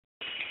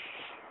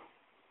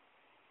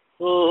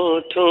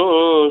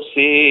होठों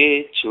से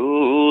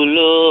छू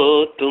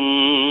लो तुम,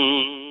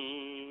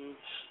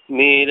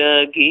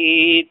 मेरा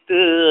गीत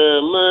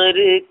अमर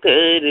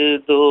कर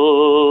दो।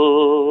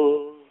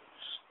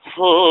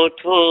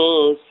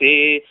 होठों से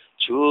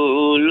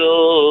छू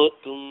लो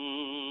तुम,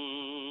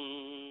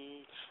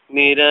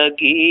 मेरा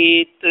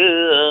गीत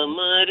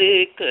अमर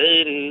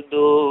कर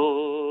दो।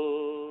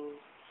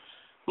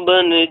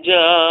 बन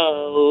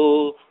जाओ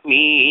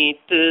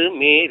मीत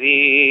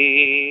मेरे,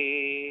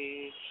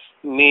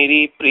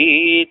 मेरी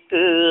प्रीत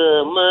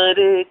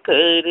अमर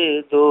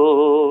कर दो।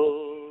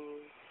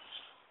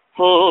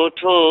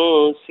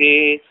 होठों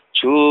से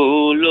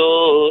छू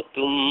लो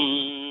तुम,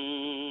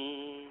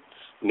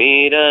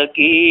 मेरा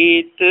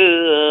गीत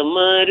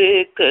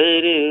अमर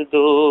कर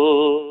दो।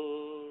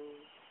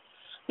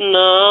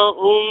 ना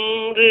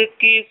उम्र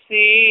की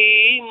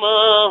सीमा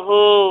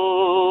हो,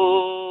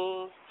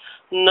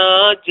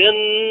 ना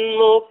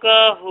जन्मों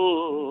का हो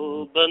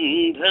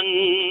बंधन,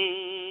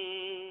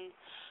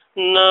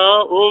 ना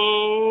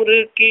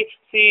उम्र की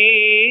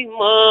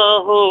सीमा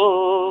हो,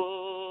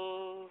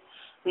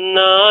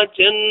 ना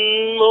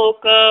जन्मों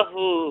का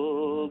हो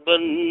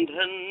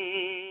बंधन।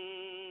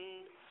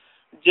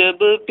 जब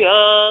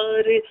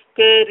प्यार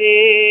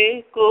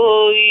करे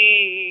कोई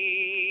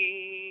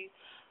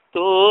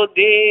तो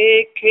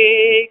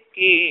देखे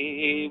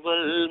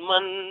केवल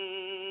मन,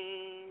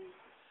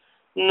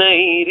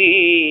 नई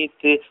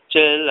रीत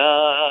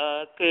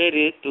चला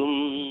कर तुम,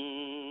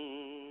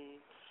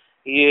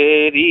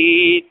 ये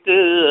रीत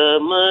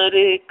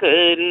अमर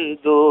कर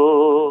दो।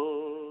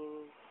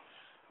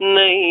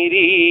 नई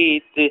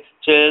रीत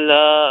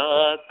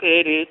चला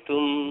कर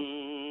तुम,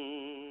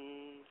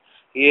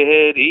 यह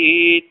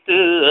रीत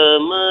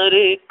अमर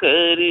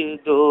कर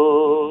दो।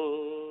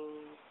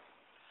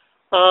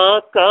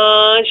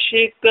 आकाश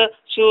का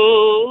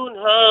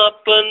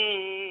सूनापन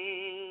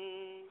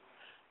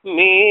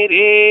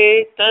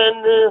मेरे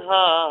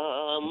तन्हा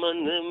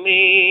मन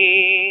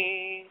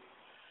में,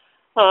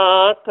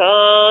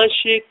 आकाश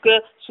का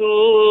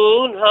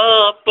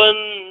सूनापन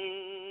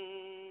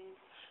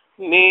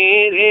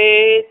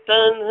मेरे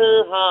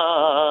तन्हा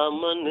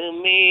मन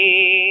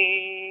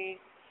में।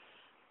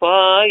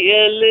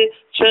 पायल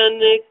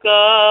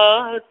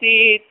छनकाती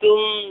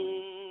तुम,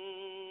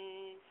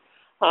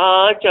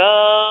 आ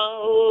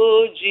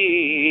जाओ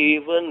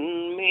जीवन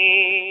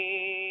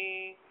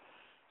में।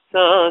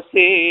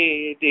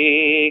 सांसें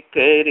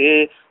देकर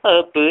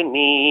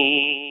अपनी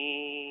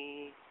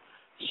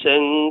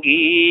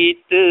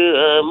संगीत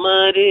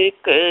अमर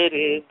कर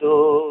दो।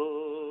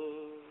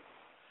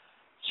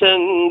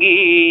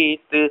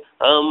 संगीत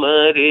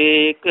अमर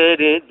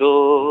कर दो,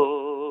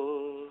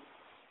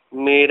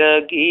 मेरा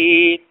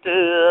गीत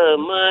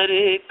अमर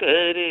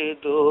कर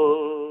दो।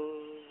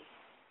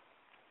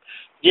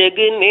 जग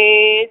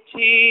ने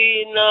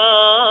छीना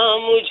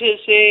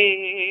मुझसे,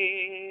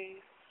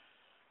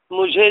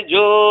 मुझे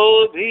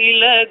जो भी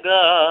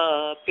लगा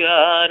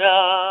प्यारा।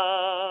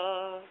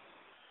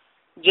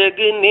 जग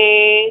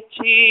ने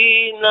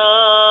छीना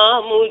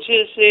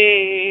मुझसे,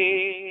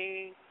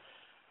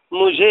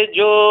 मुझे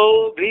जो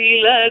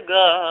भी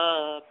लगा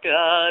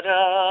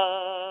प्यारा।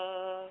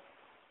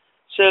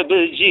 सब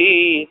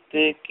जीत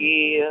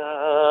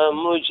किया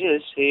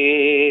मुझसे,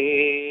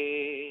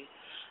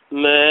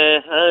 मैं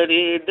हर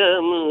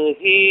दम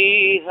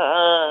ही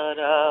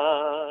हारा।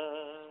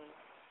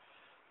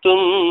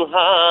 तुम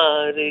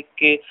हार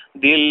के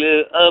दिल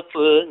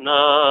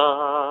अपना,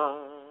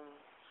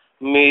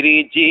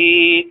 मेरी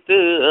जीत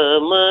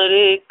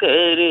अमर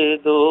कर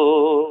दो।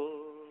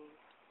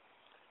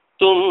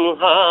 तुम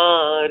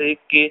हार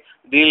के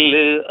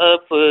दिल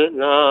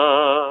अपना,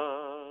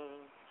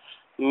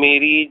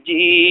 मेरी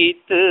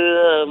जीत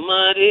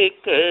अमर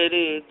कर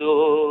दो।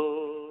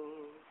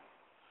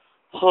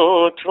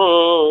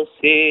 होठों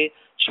से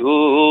छू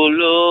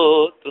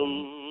लो तुम,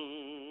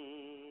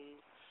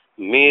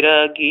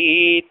 मेरा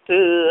गीत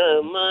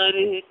अमर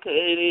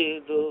कर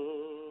दो।